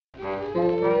One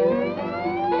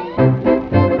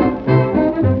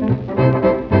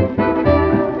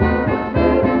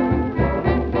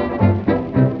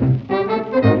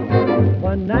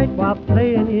night while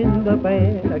playing in the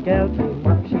band, a gal came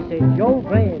up, she said, "You're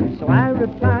grand." So I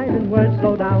replied in words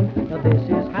low down, "Now this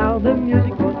is how the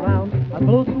music goes round. I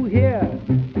blow through here,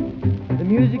 the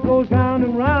music goes round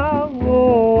and round,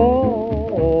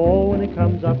 oh, when it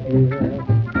comes up here.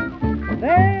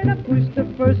 Then I pushed the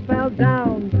first valve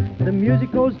down, the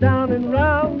music goes down and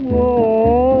round,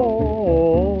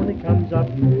 oh, when it comes up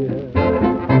here."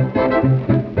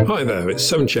 Hi there, it's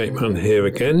 78man here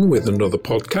again with another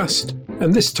podcast,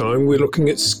 and this time we're looking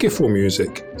at skiffle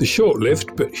music, the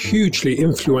short-lived but hugely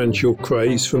influential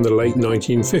craze from the late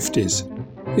 1950s.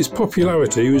 Its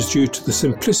popularity was due to the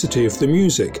simplicity of the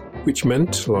music, which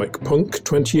meant, like punk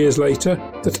 20 years later,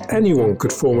 that anyone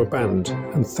could form a band,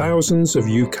 and thousands of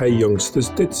UK youngsters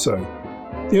did so.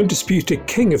 The undisputed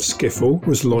king of skiffle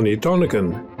was Lonnie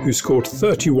Donegan, who scored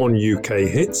 31 UK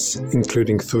hits,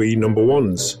 including 3 number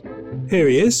ones. Here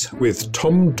he is with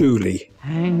Tom Dooley.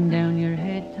 Hang down your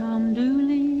head, Tom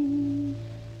Dooley.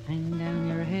 Hang down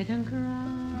your head and cry.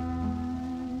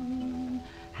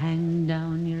 Hang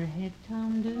down your head,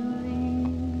 Tom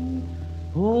Dooley.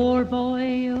 Poor boy,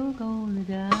 you're gonna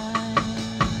die.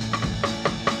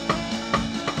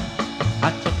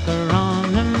 I took her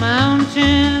on the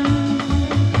mountain.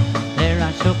 There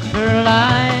I took her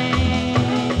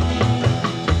life.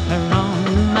 Took her on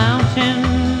the mountain.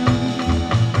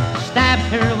 Stabbed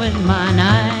her with my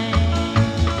knife.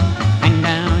 Hang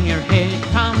down your head,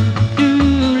 Tom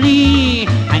Dooley.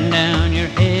 Hang down your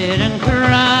head and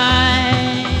cry.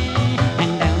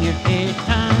 Hang down your head,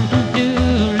 Tom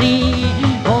Dooley.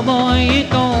 Oh boy, you're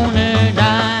gonna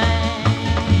die.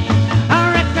 I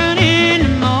reckon in the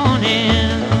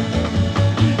morning,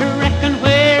 I reckon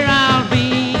where I'll be.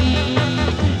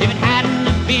 If it hadn't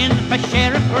have been for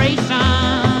Sheriff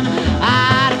Grayson,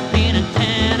 I'd have been in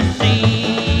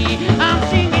Tennessee. I'm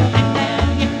singing, hang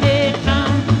down your head,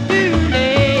 Tom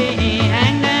Dooley.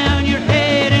 Hang down your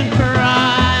head and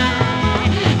cry.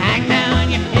 Hang down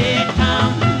your head, Tom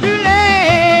Dooley.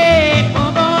 Oh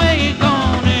boy, you're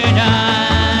gonna die.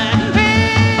 Well,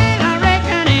 I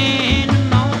reckon in the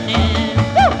morning,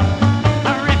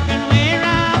 I reckon where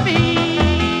I'll be.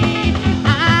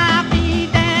 I'll be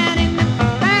down in the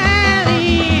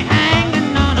valley,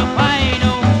 hanging on a white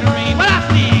oak tree. What I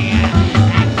sing?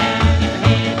 Hang down your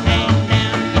head, Tom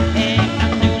Dooley.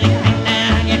 Hang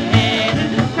down your head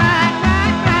and cry, cry,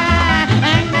 cry.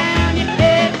 Hang down your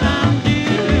head, Tom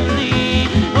Dooley.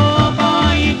 Oh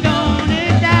boy, you're gonna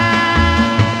die.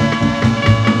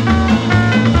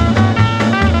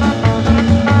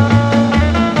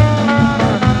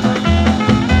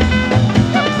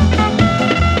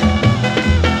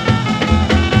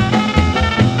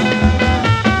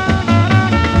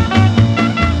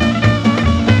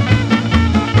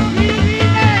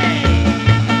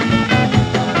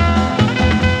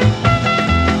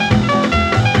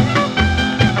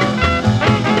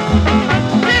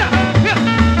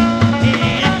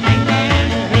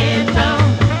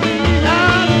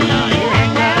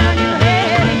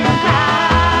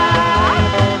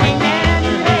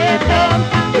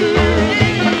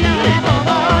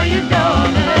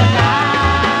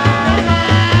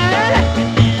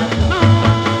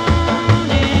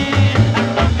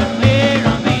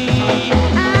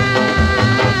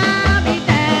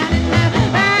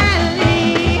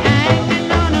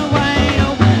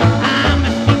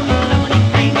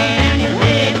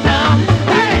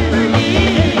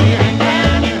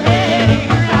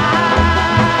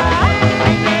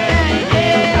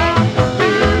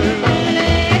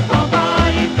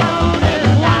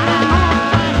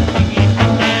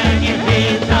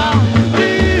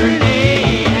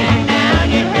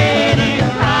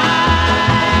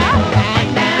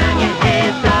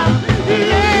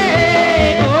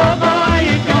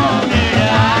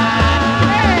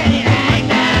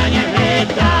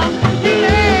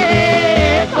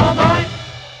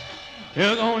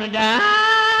 You're gonna die.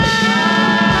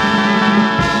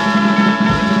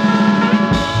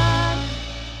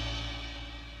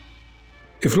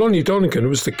 If Lonnie Donegan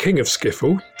was the king of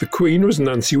skiffle, the queen was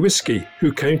Nancy Whiskey,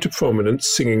 who came to prominence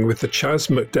singing with the Chas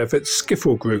McDevitt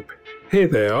Skiffle Group. Here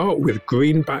they are with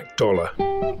Greenback Dollar.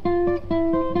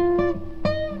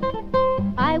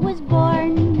 I was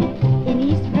born in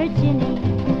East Virginia,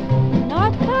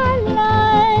 North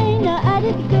Carolina I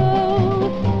did go.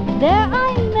 There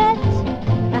I met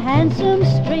a handsome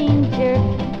stranger,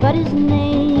 but his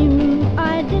name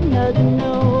I did not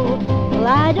know. Well,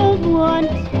 I don't want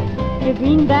your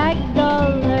greenback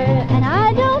dollar, and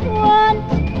I don't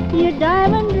want your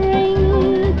diamond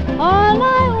ring or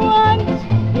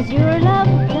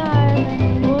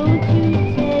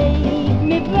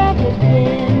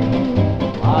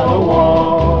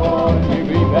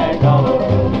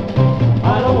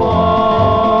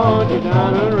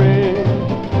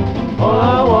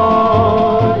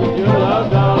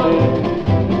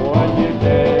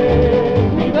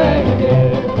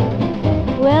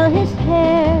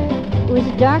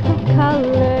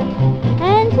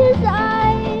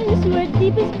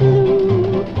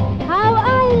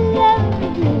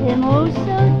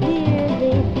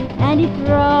he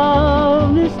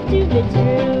promised to be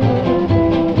true.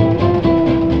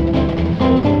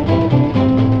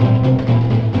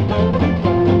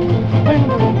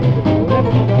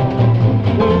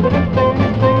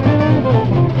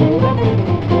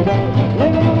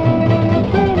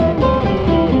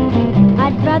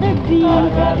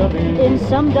 I'd rather be in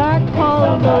some dark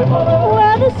hole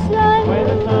where the sun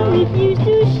refused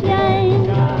to shine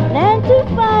than to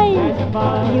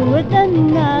find you with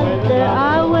another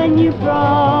hour when you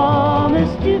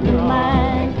promised to be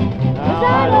mine. 'Cause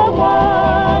I don't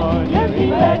want your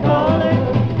feedback color,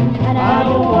 and I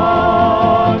don't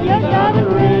want your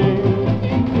diamond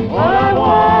ring. All I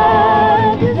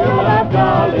want is your love,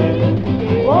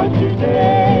 darling. Won't you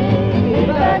take me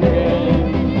back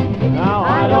in? Now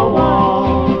I don't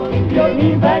want your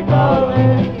feedback color,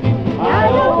 I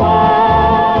don't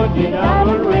want your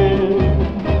diamond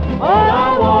ring. All I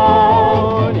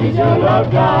want is your love,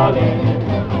 darling.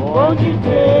 Won't you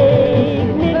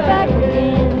take me back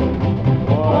again?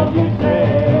 Won't you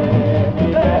take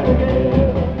me back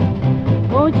again?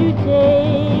 Won't you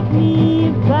take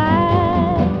me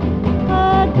back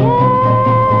again?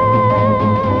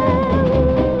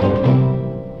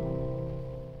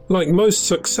 Like most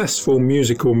successful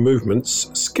musical movements,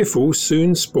 skiffle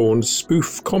soon spawned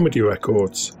spoof comedy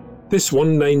records. This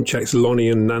one name-checks Lonnie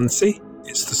and Nancy.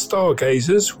 It's the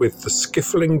Stargazers with the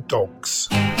Skiffling Dogs.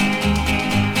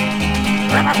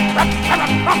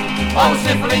 Oh,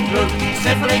 sniffling group,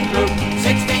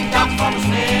 16 ducks from a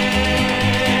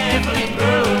sniffling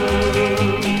group.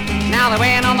 Now they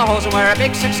went on the horse and were a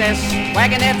big success,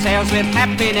 wagging their tails with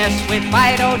happiness, with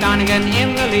Fido Donegan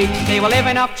in the lead. They were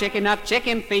living off chicken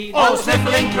feed. Oh,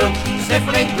 sniffling group,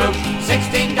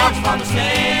 16 ducks from a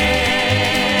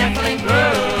sniffling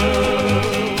group.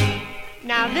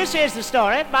 Now this is the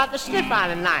story about the Sniff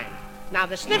Island line. Now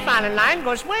the Sniff Island line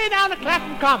goes way down to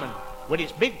Clapham Common, with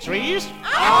its big trees,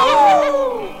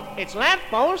 its lamp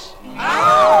posts,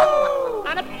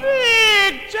 and a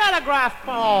big telegraph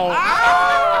pole.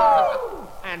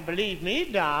 And believe me,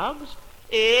 dogs,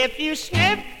 if you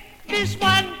sniff this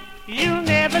one, you'll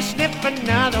never sniff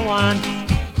another one.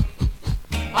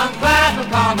 On Clapham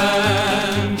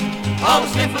Common, oh,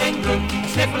 sniffling group,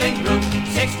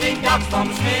 16 ducks from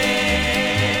a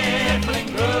sniffling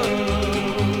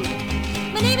group.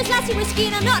 My name is Lassie Whiskey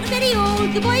and I'm not very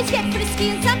old. The boys get frisky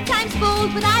and sometimes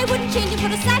bold, but I wouldn't change it for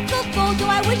a sack of gold, though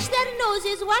I wish their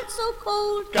noses weren't so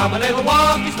cold. Come a little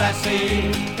walkies,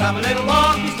 Lassie, come a little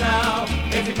walkies now.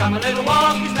 If you come a little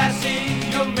walkies, Lassie,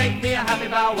 you'll make me a happy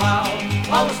bow wow.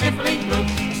 Oh, sniffling group,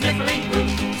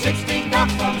 16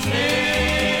 ducks from a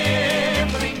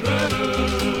sniffling group.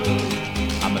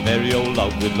 I'm a very old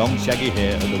dog with long shaggy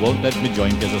hair. They won't let me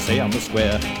join 'cause I say I'm a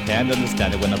square. Can't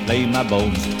understand it when I play my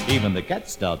bones. Even the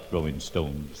cats start throwing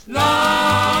stones.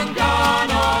 Long gone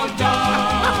old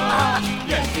dog.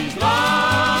 Yes, he's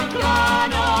long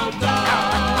gone old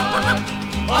dog.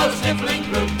 Oh, sniffling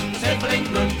group,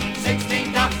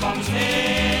 16 ducks from a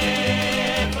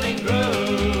sniffling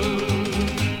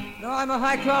group. No, I'm a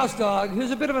high-class dog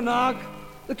who's a bit of a knock.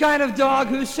 The kind of dog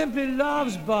who simply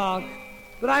loves bark.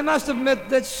 But I must admit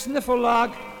that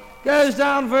Snifflelock goes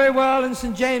down very well in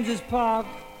St. James's Park.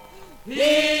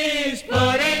 He's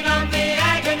putting on the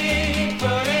agony,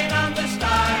 putting on the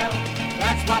style.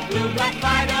 That's what Blue Black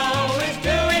Fido is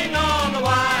doing all the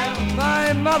while.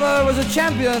 My mother was a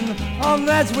champion, on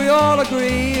that we all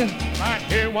agree. But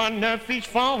here one of each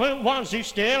forward was he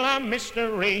still a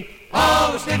mystery.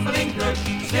 Oh, sniffling group,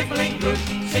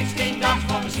 16 ducks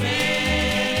from the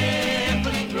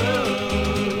sniffling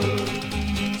group.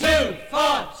 2,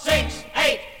 4, 6,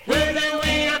 8, who do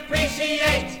we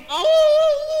appreciate?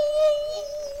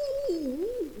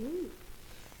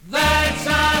 That's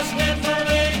our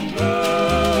sniffling group.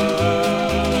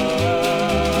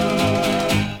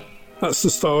 That's the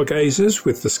Stargazers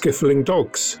with the Skiffling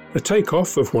Dogs, a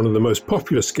takeoff of one of the most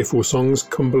popular skiffle songs,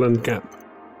 Cumberland Gap.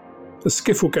 As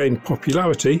skiffle gained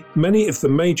popularity, many of the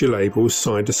major labels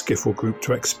signed a skiffle group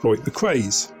to exploit the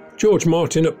craze. George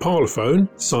Martin at Parlophone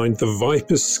signed the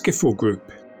Vipers Skiffle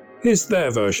Group. Here's their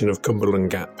version of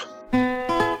Cumberland Gap.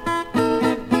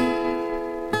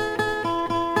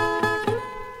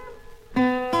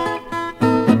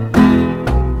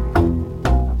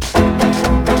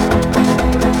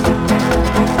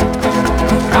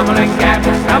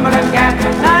 Cumberland Gap,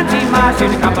 19 miles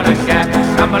in Cumberland Gap,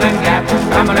 Cumberland Gap,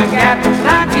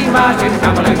 19 miles in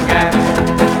Cumberland Gap.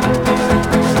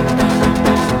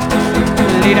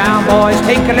 Lay down, boys,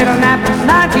 take a little nap,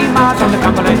 19 miles on the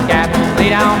Cumberland Gap. Lay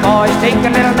down, boys, take a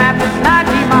little nap,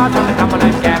 19 miles on the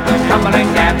Cumberland Gap.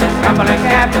 Cumberland Gap,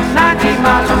 19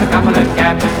 miles on the Cumberland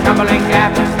Gap. Cumberland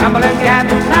Gap,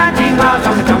 19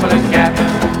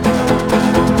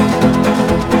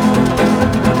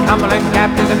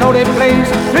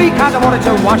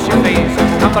 to wash your face.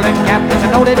 Cumberland Gap is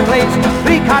a noted place.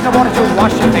 3 kinds of water to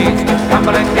wash your face.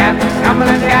 Cumberland Gap,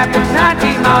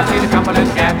 19 miles to the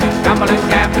Cumberland Gap. Cumberland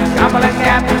Gap,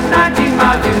 19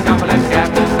 miles to the Cumberland Gap.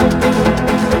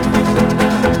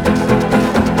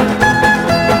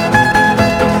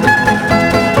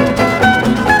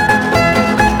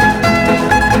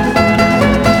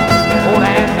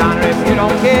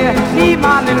 Leave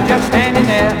my little Jeff standing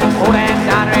there. Old and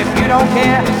downer, if you don't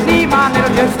care, leave my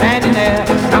little Jeff standing there.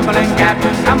 Cumberland Gap,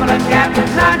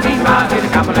 19 miles to the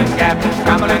Cumberland Gap.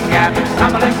 Cumberland Gap,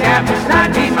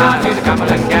 19 miles to the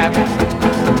Cumberland Gap.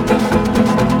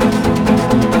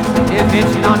 If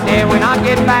it's not there when I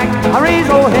get back, I'll raise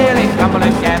old hell in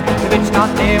Cumberland Gap. If it's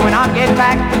not there when I get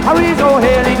back, I'll raise old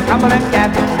hell in Cumberland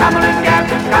Gap. Cumberland Gap,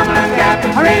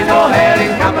 I'll raise old hell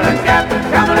in Cumberland Gap.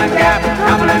 Cumberland Gap,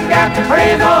 I'll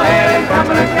raise old hell in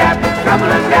Cumberland Gap.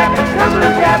 Cumberland Gap,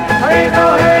 I'll raise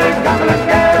old hell in Cumberland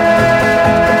Gap.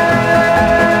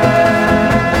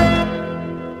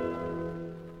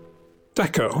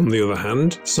 Decca, on the other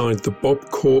hand, signed the Bob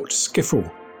Court Skiffle.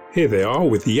 Here they are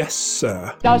with Yes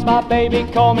Sir. Does my baby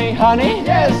call me honey?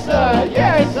 Yes, sir,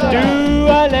 yes, sir. Do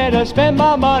I let her spend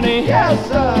my money? Yes,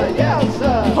 sir, yes,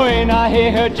 sir. When I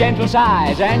hear her gentle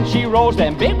sighs and she rolls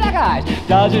them big black eyes,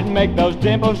 does it make those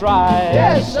dimples rise?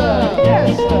 Yes, sir,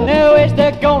 yes, sir. Now is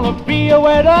there gonna be a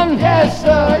wedding? Yes,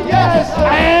 sir, yes, sir.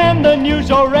 And the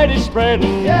news already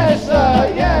spreading. Yes, sir,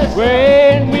 yes, sir.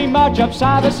 When we march up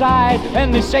side by side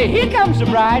and they say, here comes the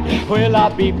bride, will I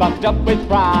be bucked up with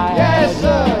pride? Yes,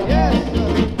 sir. Yes.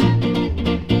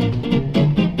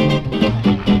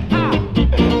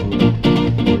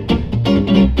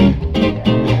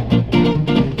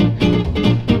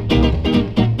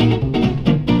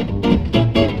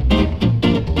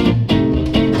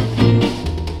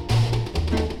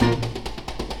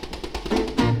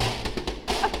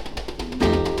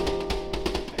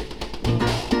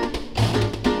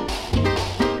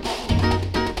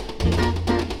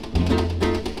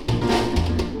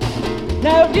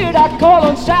 Now did I call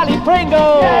on Sally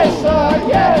Pringle? Yes, sir,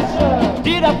 yes, sir.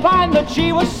 Did I find that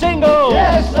she was single?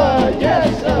 Yes, sir,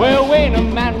 yes, sir. Well, when a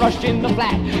man rushed in the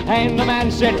flat and the man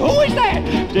said, who is that?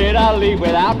 Did I leave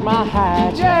without my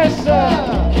hat? Yes,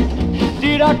 sir.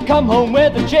 Did I come home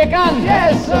with a chicken?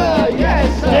 Yes, sir,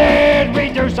 yes, sir. Did we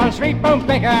do some street bone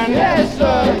picking? Yes,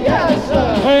 sir, yes,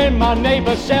 sir. When my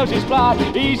neighbor sells his plot,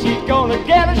 is he gonna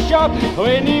get a shock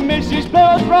when he misses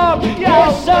Plymouth Rock?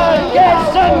 Yes, sir,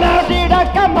 yes, sir. Now did I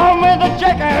come home with a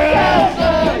chicken? Yes,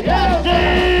 sir, yes,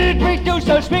 sir. Did we do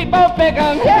some street bone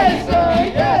picking? Yes,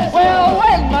 sir, yes, sir. Well,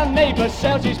 when my neighbor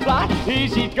sells his plot,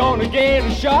 is he gonna get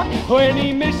a shock when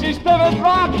he misses Plymouth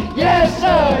Rock? Yes,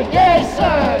 sir, yes,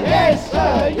 sir, yes,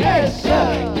 sir, yes,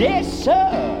 sir. Yes,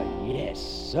 sir, yes,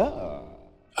 sir.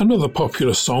 Another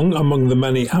popular song among the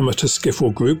many amateur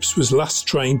skiffle groups was Last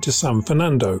Train to San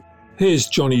Fernando. Here's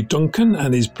Johnny Duncan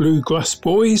and his Bluegrass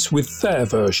Boys with their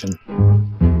version.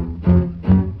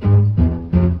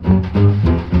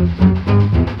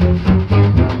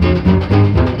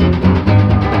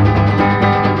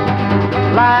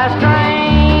 Last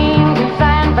train to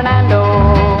San Fernando.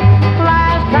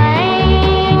 Last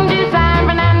train to San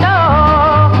Fernando.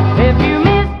 If you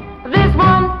miss this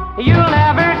one, you'll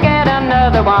never get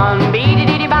another one.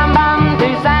 Beady-dee-dee-bam-bam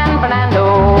to San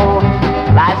Fernando.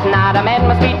 Last night I met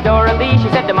my sweet Dorothy. She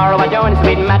said tomorrow I join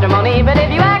sweet matrimony. But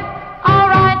if you act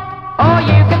alright, oh,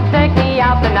 you can take me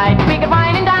out tonight. We could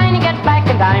wine and dine and get back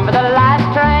in time for the last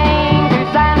train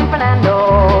to San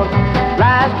Fernando.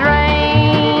 Last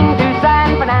train to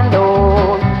San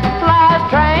Fernando. Last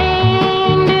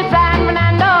train to San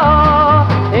Fernando.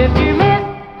 If you miss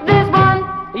this one,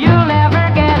 you'll never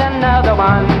get another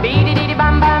one.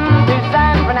 Beady-dee-dee-bam-bam to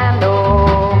San Fernando.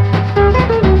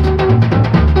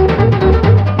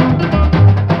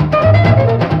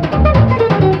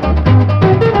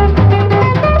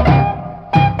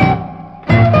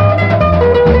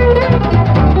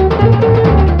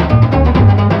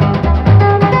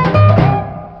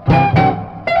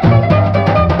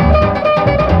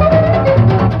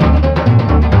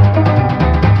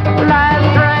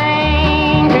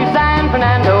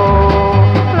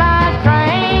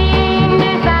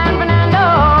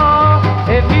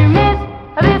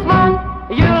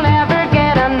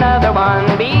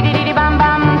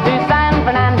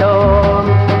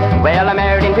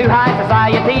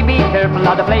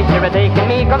 Of the place you're taking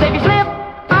me, 'cause if you slip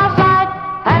outside,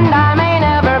 and I may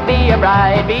never be a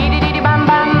bride.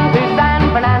 Beady-dee-dee-bam-bam to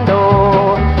San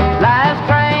Fernando. Last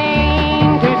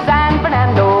train to San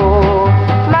Fernando.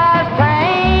 Last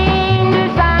train to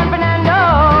San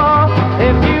Fernando.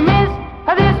 If you miss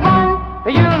this one,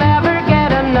 you'll never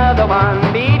get another one.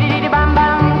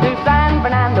 Beady-dee-dee-bam-bam to San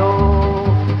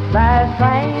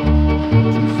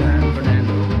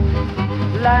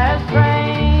Last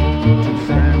train to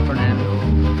San Fernando.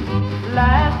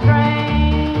 Last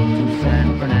train to San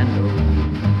Fernando.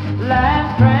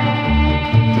 Last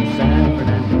train to San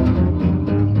Fernando.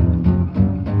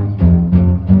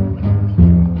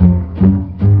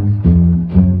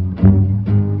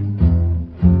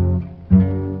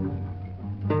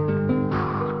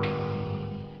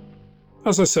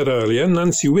 As I said earlier,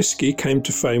 Nancy Whiskey came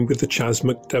to fame with the Chas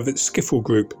McDevitt Skiffle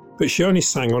Group, but she only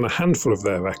sang on a handful of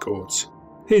their records.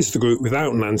 Here's the group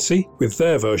without Nancy, with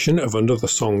their version of another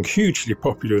song hugely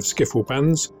popular with skiffle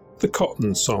bands, the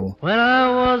Cotton Song. When I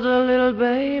was a little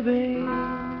baby,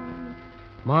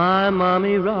 my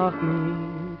mommy rocked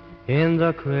me in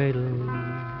the cradle,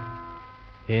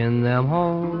 in them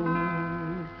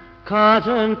old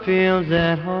cotton fields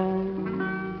at home.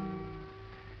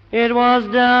 It was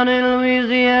down in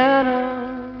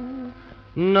Louisiana,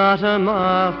 not a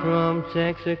mile from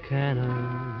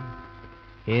Texarkana,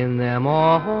 in them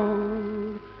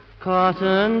old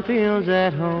cotton fields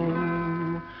at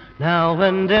home. Now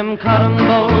when them cotton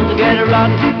bolls get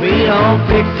rotten, we don't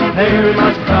pick very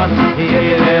much cotton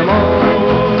in them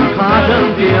old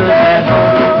cotton fields at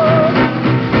home.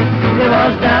 It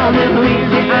was down in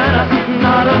Louisiana,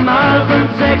 not a mile from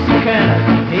Texarkana,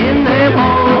 in them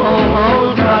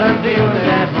old cotton fields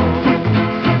at home.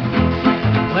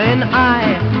 When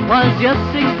I was just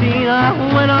 16, I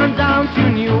went on down to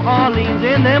New Orleans,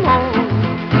 in them old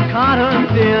cotton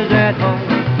fields at home.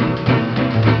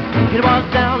 It was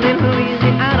down in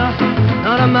Louisiana,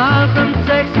 not a mile from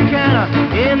Texarkana,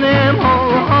 in them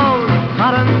old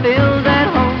cotton fields at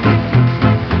home.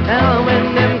 Now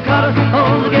when them cotton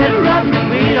holes get rotten,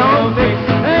 we don't pick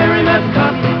very much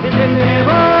cotton. It's in them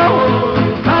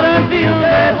old cotton fields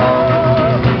at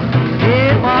home.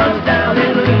 It was down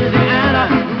in Louisiana,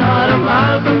 not a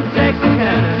mile from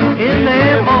Texarkana, in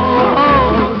them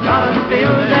old cotton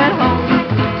fields at home.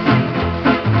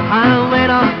 I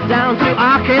went up down to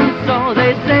Arkansas,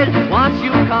 they said, what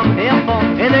you come here for,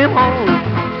 in them old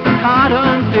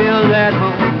cotton fields at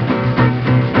home.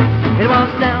 It was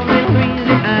down in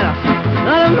Louisiana,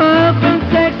 not a mile from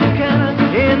Texarkana,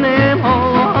 in them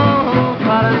old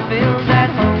cotton fields at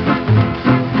home.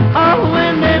 Oh,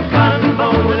 when them cotton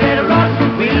bolls get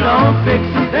rotten, we don't fix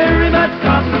very much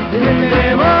cotton, in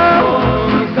them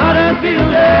old cotton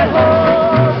fields at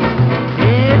home.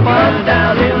 It was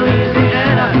down in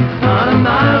Louisiana, not a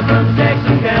mile from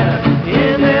Texarkana,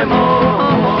 in them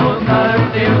old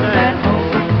cotton fields at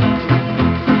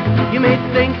home. You may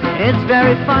think it's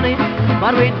very funny,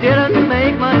 but we didn't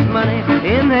make much money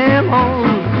in them old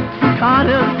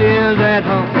cotton fields at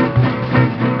home.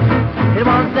 It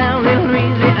was down in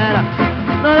Louisiana,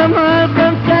 not a mile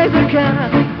from Texarkana,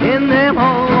 in them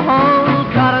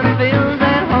old cotton fields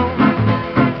at home.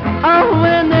 Oh,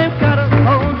 when them cotton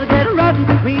holes get rotten,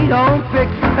 we don't pick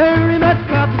very much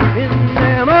cotton in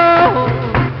them old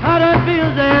cotton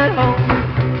fields at home.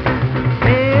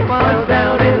 It was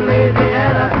down in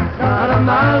Louisiana, not a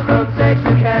mile from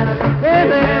Texarkana, in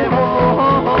them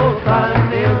old cotton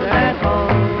fields at home.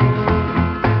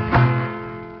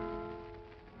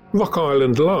 Rock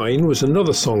Island Line was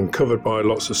another song covered by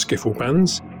lots of skiffle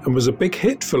bands and was a big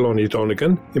hit for Lonnie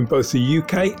Donegan in both the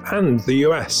UK and the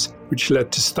US, which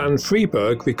led to Stan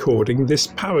Freberg recording this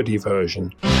parody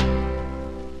version.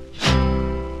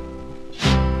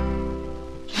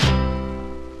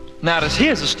 Now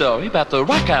here's a story about the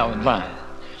Rock Island Line.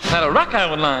 Now the Rock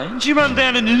Island Line, she runs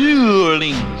down into New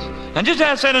Orleans, and just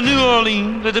outside of New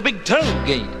Orleans there's a big toll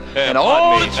gate, and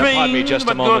all the trains pardon me just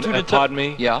a moment. Pardon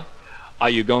me. Yeah. Are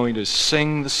you going to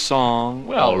sing the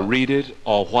song, or read it,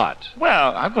 or what?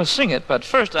 Well, I'm going to sing it, but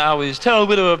first I always tell a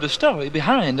bit of the story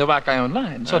behind the Rock Island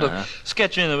Line, sort of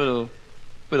sketch in a little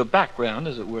background,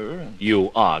 as it were. You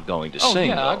are going to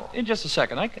sing, yeah, in just a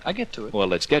second. I get to it. Well,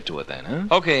 let's get to it then, huh?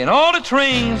 Okay, and all the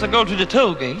trains that go to the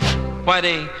toll gate, why,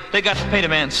 they got to pay the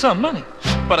man some money.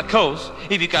 But of course,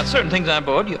 if you got certain things on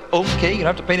board, you're okay. You don't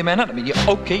have to pay the man nothing. I mean, you're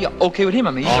okay with him.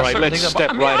 I mean, all right, let's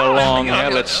step right along here.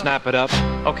 Let's snap it up.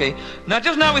 Okay. Now,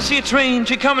 just now we see a train.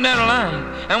 She coming down the line.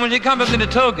 And when she comes up to the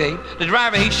toll gate, the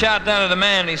driver, he shout down to the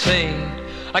man, and he say,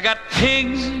 I got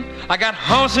pigs, I got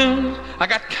horses, I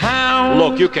got cows.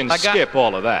 Look, you can skip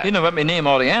all of that. You know, let me name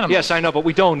all the animals. Yes, I know, but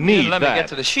we don't need let that. me get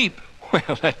to the sheep.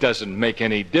 Well, that doesn't make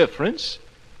any difference.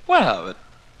 Well, it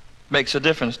makes a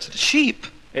difference to the sheep.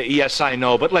 Yes, I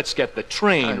know, but let's get the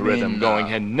train rhythm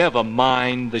going and never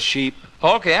mind the sheep.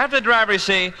 Okay, after the driver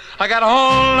say, I got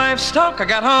whole livestock, I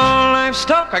got whole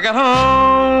livestock, I got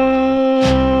whole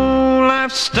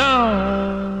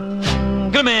livestock.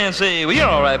 The man say, well, you're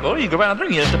all right, boy. You go around there,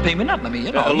 you have to pay me nothing. I mean,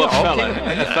 you know, Look, you're fella,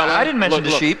 okay. fella, I didn't mention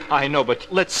look, the sheep. I know, but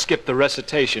let's skip the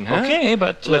recitation, huh? Okay,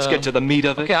 but... Let's get to the meat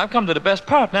of it. Okay, I've come to the best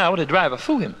part now. The driver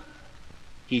foo him.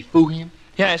 He foo him?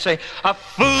 Yeah, I say, I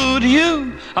fooled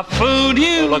you, I fooled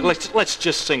you. Oh, look, let's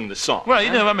just sing the song. Well,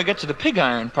 you know, when we get to the pig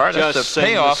iron part, Just that's the sing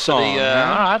payoff the song, to the...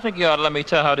 huh? I think you ought to let me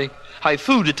tell how he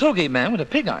fooled the tollgate man with a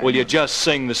pig iron. Will you just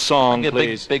sing the song, get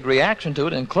please? Big reaction to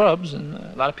it in clubs, and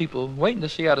a lot of people waiting to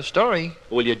see how the story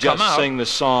Will you just come out. sing the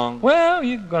song? Well,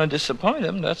 you're going to disappoint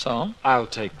them, that's all. I'll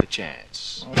take the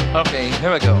chance. Okay,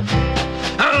 here we go.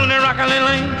 On the rock a little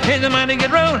lane, here's a mighty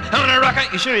good road. On the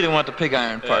rock, you sure you don't want the pig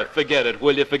iron part? Forget it.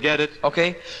 Will you forget it?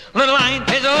 Okay. Little line,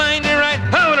 here's a line to right.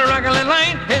 On the rock a little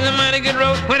lane, here's a mighty good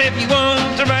road. But if you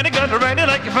want to ride it, got to ride it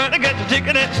like you finally got your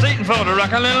ticket at the station for the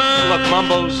rock a little line. Look,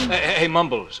 Mumbles. Hey,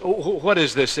 Mumbles. What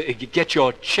is this? Get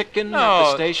your chicken at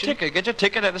the station? Ticket. Get your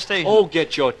ticket at the station. Oh,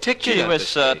 get your ticket Gee at whiz, the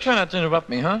station. try not to interrupt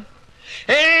me, huh?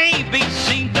 A, B,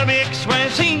 C, W, X, Y,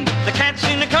 Z. The cat's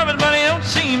in the cupboard, but they don't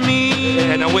see me.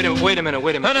 Yeah, now, wait a minute.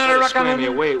 Another rock Scram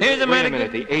here. Wait here's a a minute.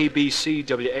 The A, B, C,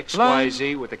 W, X, Y,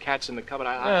 Z with the cats in the cupboard.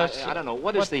 I don't know.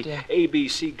 What has the A, B,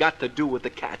 C got to do with the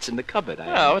cats in the cupboard?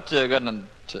 Well, what's got nothing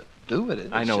to do with it?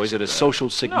 I know. Is it a social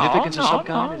significance of some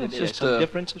kind? No, it's Is it just some a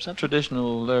difference of something?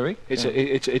 traditional lyric. It's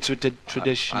a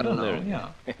traditional I don't know, lyric. yeah.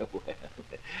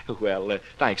 Well,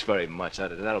 thanks very much.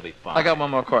 That'll be fine. I got one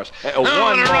more course. One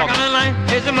more. Rock on the line,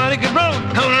 here's a mighty good road.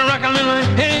 On the rock on the line,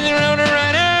 here's the road to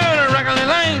ride. On the rock on the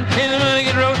line, here's a mighty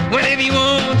good road. Whenever you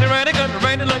want to ride it, got to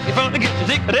ride it like you want to get your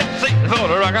ticket. That's it for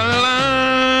the rock on the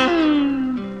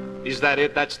line. Is that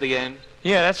it? That's the end?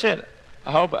 Yeah, that's it.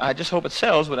 I just hope it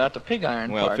sells without the pig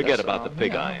iron Well, part. forget that's about all. the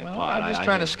pig Yeah, iron well, part. I'm just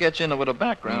trying to sketch in with a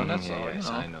background. That's all. Yes,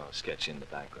 You know. I know. Sketch in the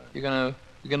background. You gonna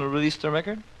release the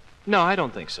record? No, I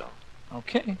don't think so.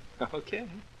 Okay. Okay.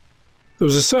 There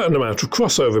was a certain amount of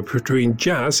crossover between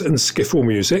jazz and skiffle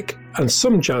music, and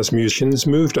some jazz musicians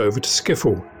moved over to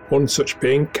skiffle, one such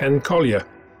being Ken Collier.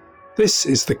 This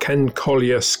is the Ken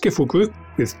Collier Skiffle Group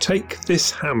with Take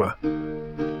This Hammer.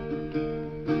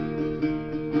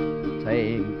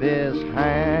 Take this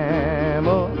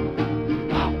hammer,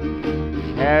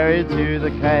 carry to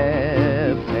the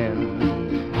captain.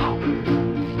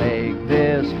 Take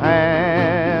this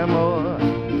hammer,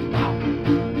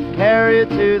 carry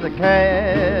to the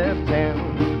captain.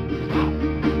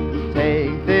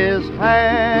 Take this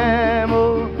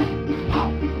hammer,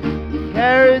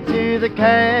 carry to the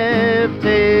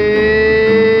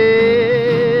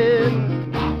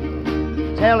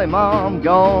captain. Tell him I'm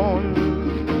gone.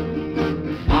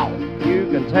 You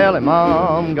can tell him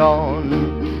I'm gone.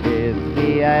 If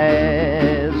he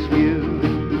asks you,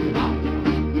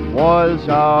 was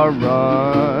I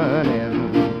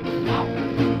running?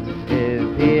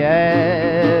 If he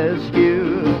asks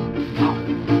you,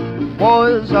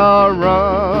 was I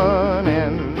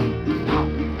running?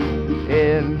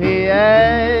 If he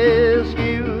asks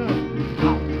you,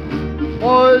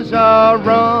 was I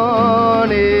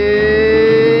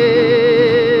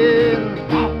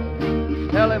running?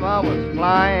 Tell him I was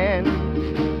flying.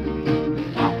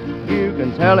 You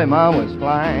can tell him I was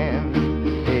flying.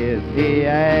 If he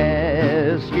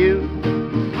asks you,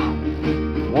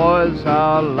 was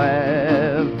I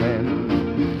laughing?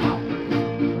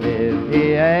 If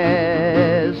he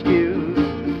asks you,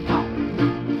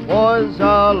 was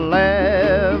I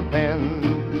laughing?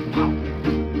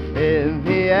 If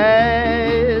he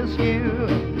asks you,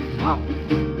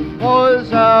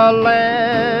 was I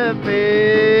laughing?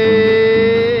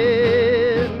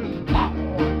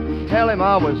 Tell him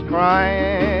I was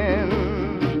crying.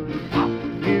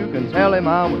 You can tell him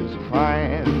I was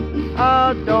crying.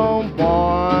 I don't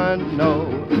want no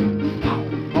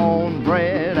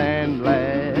cornbread and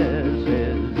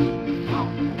glasses.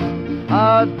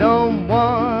 I don't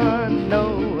want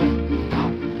no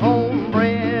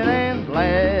cornbread and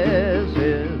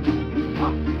glasses.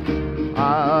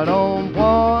 I don't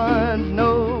want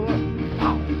no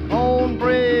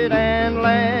cornbread and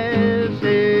glasses.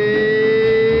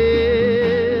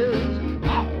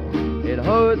 It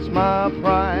hurts my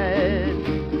pride.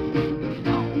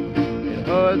 It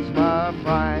hurts my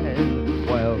pride.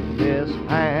 Well, this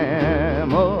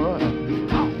hammer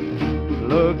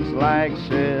looks like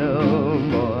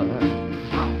silver.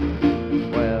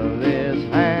 Well, this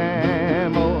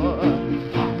hammer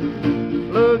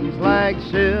looks like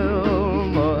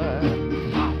silver.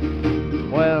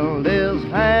 Well, this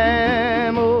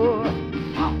hammer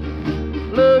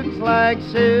looks like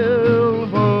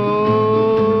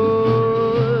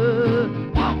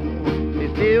silver.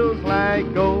 It feels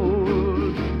like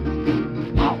gold.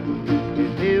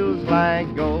 It feels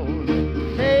like gold.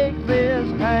 Take this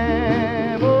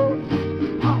hammer,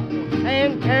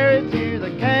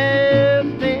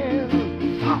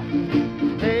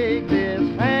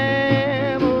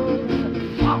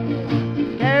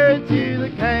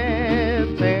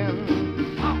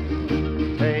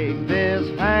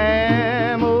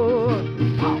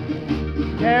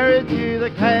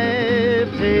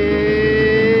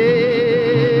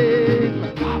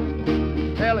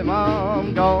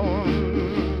 I'm gone.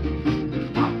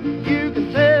 You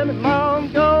can tell his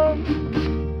mom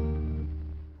gone.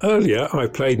 Earlier I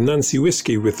played Nancy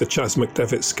Whiskey with the Chas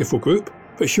McDevitt Skiffle Group,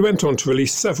 but she went on to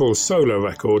release several solo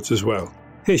records as well.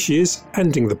 Here she is,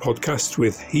 ending the podcast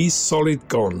with He's Solid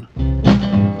Gone.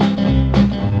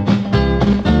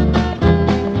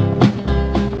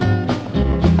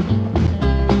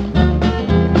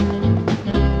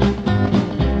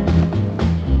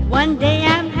 One day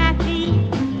I'm happy,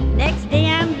 next day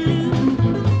I'm blue,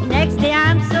 next day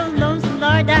I'm so lonesome,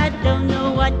 Lord, I don't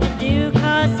know what to do,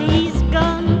 'cause he's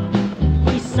gone,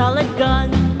 he's solid gone.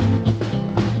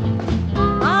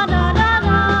 Ah, la, la,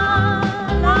 la,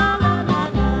 la, la, la,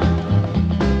 la,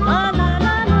 la, la,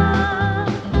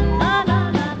 la, la,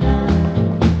 la, la.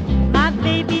 My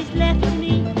baby's left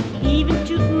me, even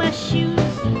took my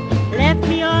shoes, left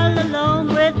me all alone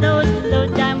with those low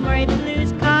down worry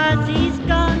blues, 'cause he's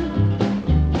gone,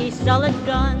 he's solid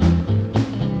gone.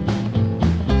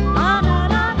 Ah, la,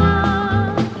 la, la,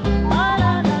 ah,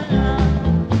 la, la, la,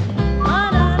 ah,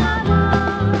 la, la, la,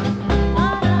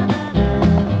 ah, la, la, la.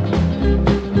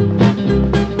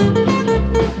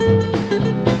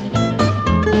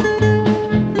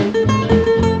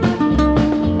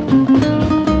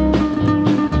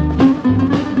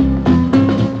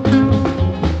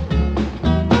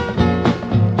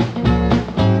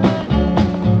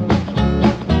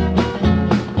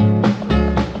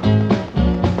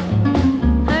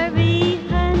 Hurry,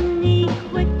 honey,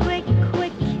 quick, quick,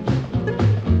 quick.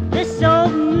 This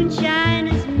old moonshine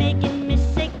is making me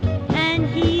sick, and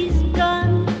he's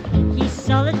gone, he's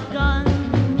solid gone.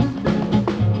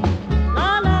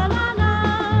 La la la la,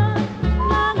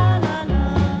 la la la la,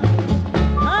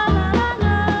 la la la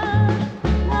la,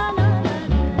 la la la.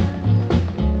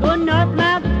 Go north,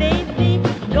 my baby,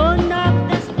 go north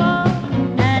this fall,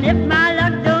 and if my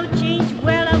luck don't change,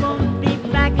 well, I won't be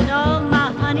back at all,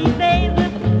 my honey baby,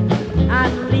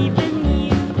 I'm leaving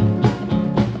you.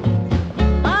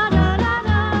 La la la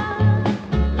la,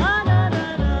 la la la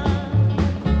la,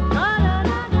 la la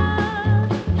la la,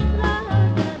 la la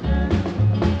la la.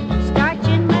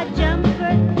 Starching my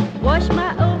jumper, wash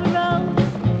my overalls,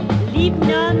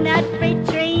 leaving on that freight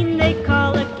train they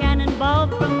call a cannonball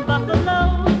from Buffalo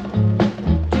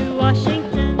to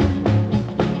Washington.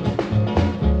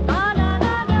 La la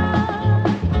la la,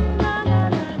 la la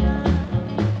la la,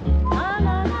 la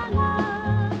la la la,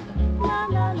 la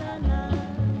la la la,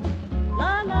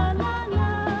 la la la la,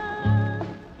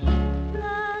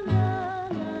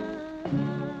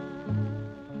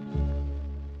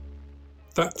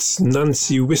 That's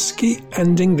Nancy Whiskey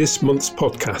ending this month's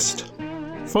podcast.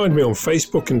 Find me on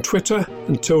Facebook and Twitter.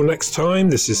 Until next time,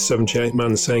 this is 78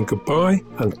 Man saying goodbye,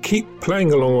 and keep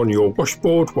playing along on your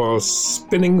washboard while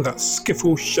spinning that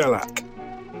skiffle shellac.